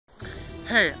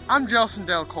Hey, I'm Jason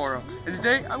Del Toro, and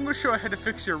today I'm going to show you how to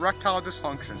fix your erectile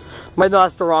dysfunction. Wait, no,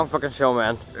 that's the wrong fucking show,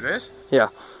 man. It is? Yeah.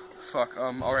 Fuck,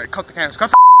 alright, cut the cameras,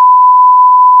 cut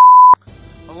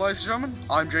Hello, ladies and gentlemen,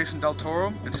 I'm Jason Del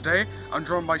Toro, and today I'm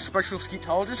joined by special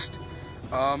skeetologist,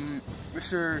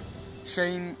 Mr.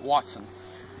 Shane Watson.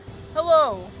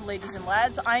 Hello, ladies and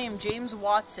lads, I am James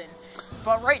Watson,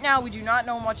 but right now we do not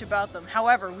know much about them.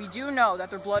 However, we do know that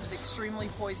their blood is extremely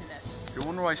poisonous. You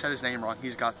wonder why I said his name wrong.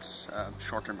 He's got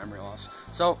short-term memory loss.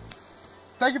 So,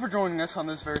 thank you for joining us on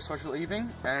this very special evening,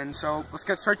 and so let's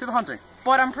get straight to the hunting.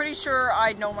 But I'm pretty sure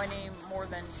I know my name more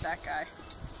than that guy.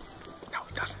 No,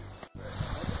 he doesn't.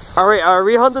 Alright, are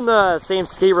we hunting the same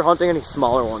skeet? We're hunting any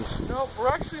smaller ones? No, we're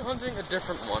actually hunting a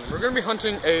different one. We're going to be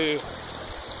hunting a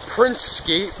Prince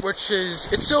Skeet, which is,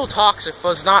 it's still toxic, but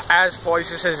it's not as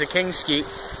poisonous as the King Skeet,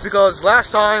 because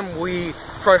last time we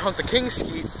tried to hunt the King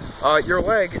Skeet, your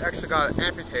leg actually got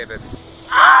amputated.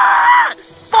 Ah!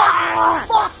 Fuck!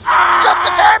 Fuck! Cut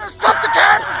the cameras! Cut the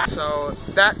cameras! So,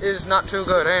 that is not too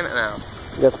good, ain't it now?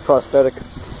 That's prosthetic.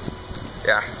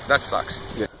 Yeah, that sucks.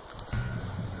 Yeah.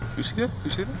 You see that? You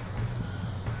see that?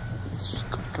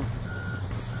 Come.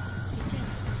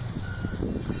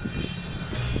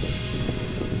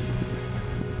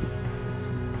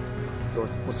 George,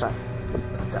 what's that?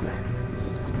 What's that, man?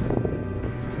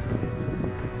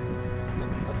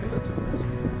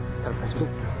 Is that a bicycle?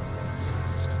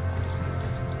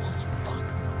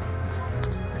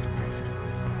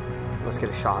 Let's get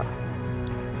a shot.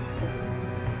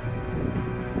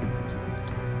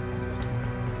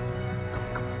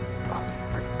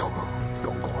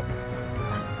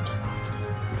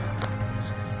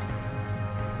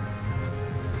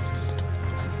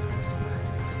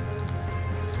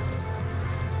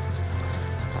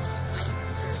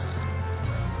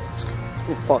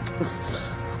 Oh, fuck.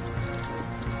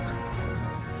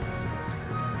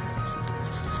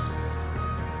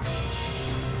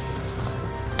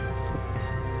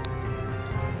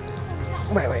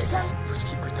 Wait. Prince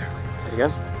Skeet right there. Say it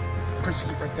again? Prince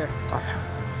Skeet right there. Oh,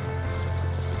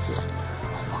 let's see it. Oh,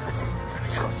 fuck, let's see it.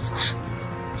 Let's go, let's go.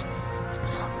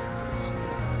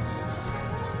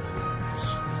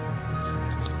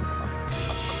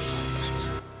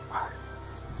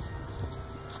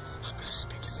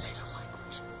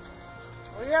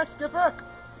 Oh yeah, Skipper!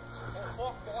 Oh,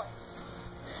 fuck, boy.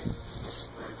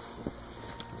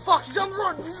 Fuck, he's on the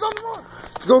run! He's on the run!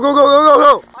 Go!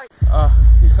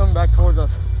 He's coming back towards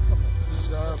us.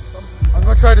 I'm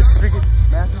gonna try to speak it.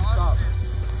 Matthew, stop.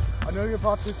 I know you're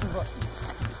about to do some questions.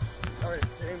 Alright,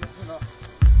 James, enough.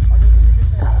 I'm gonna speak his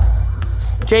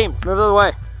name. James, move out of the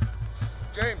way.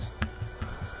 James.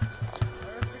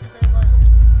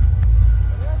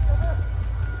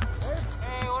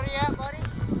 Hey, what are you at, buddy?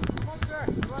 Come on, sir.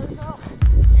 Try this out.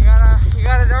 You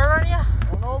got a door on you? I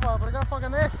don't know about it, but I got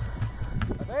fucking this.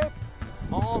 A vape.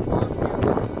 Oh, fuck.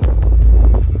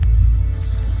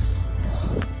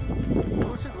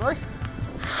 Oh, shit, right?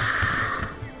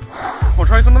 Wanna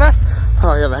try some of that?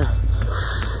 Oh, yeah, man.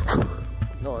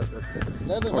 No, that's good.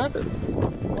 Deadly, man.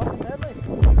 Fucking deadly.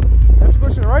 That's the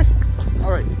question, right?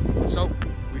 Alright, so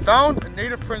we found a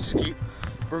native Prince Skeet.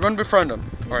 We're gonna befriend him.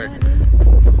 Alright.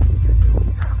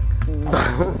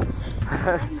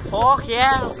 Fuck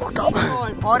yeah. Fuck up.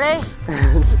 Going, buddy.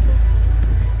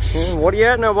 What are you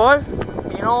at now, boy?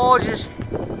 You know, just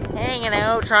hanging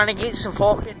out, trying to get some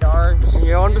fucking darts.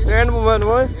 Yeah, understandable, man,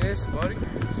 boy. Yes, buddy.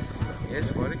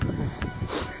 Yes, buddy.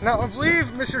 Now, I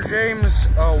believe Mr. James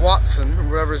Watson, or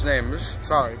whatever his name is,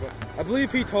 sorry, but I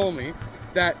believe he told me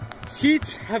that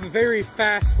Skeets have a very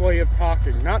fast way of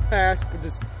talking. Not fast, but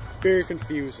just very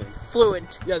confusing.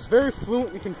 Fluent. Yeah, it's very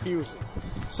fluent and confusing.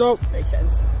 So, Makes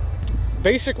sense.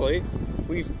 basically,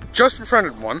 we've just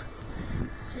befriended one.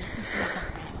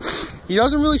 He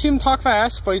doesn't really seem to talk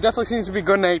fast, but he definitely seems to be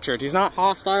good-natured. He's not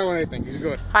hostile or anything. He's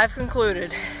good. I've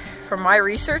concluded from my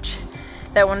research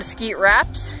that when a skeet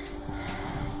raps,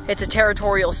 it's a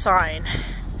territorial sign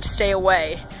to stay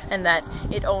away and that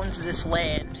it owns this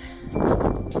land.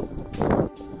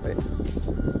 Wait.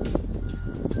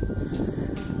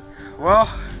 Well,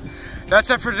 that's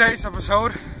it for today's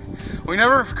episode. We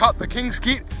never caught the King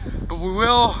Skeet, but we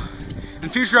will in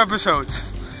future episodes.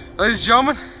 Ladies and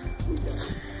gentlemen,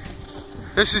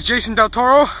 this is Jason Del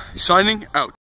Toro signing out.